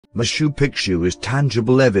Machu Picchu is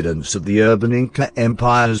tangible evidence of the urban Inca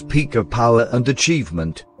Empire's peak of power and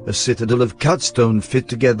achievement, a citadel of cut stone fit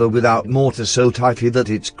together without mortar so tightly that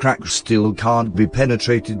its cracks still can't be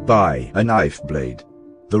penetrated by a knife blade.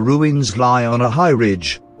 The ruins lie on a high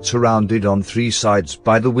ridge, surrounded on three sides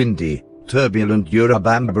by the windy, turbulent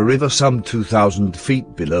Urubamba River some 2,000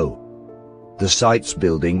 feet below. The site's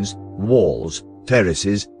buildings, walls,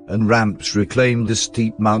 terraces, and ramps reclaim the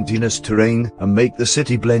steep mountainous terrain and make the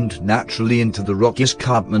city blend naturally into the rocky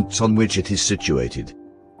escarpments on which it is situated.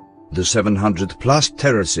 The 700-plus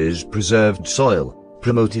terraces preserved soil,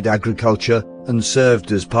 promoted agriculture, and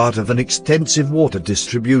served as part of an extensive water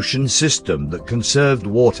distribution system that conserved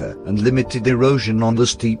water and limited erosion on the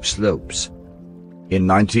steep slopes. In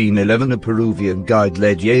 1911, a Peruvian guide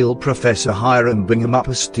led Yale professor Hiram Bingham up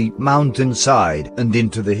a steep mountainside and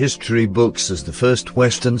into the history books as the first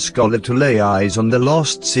Western scholar to lay eyes on the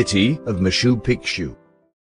lost city of Machu Picchu.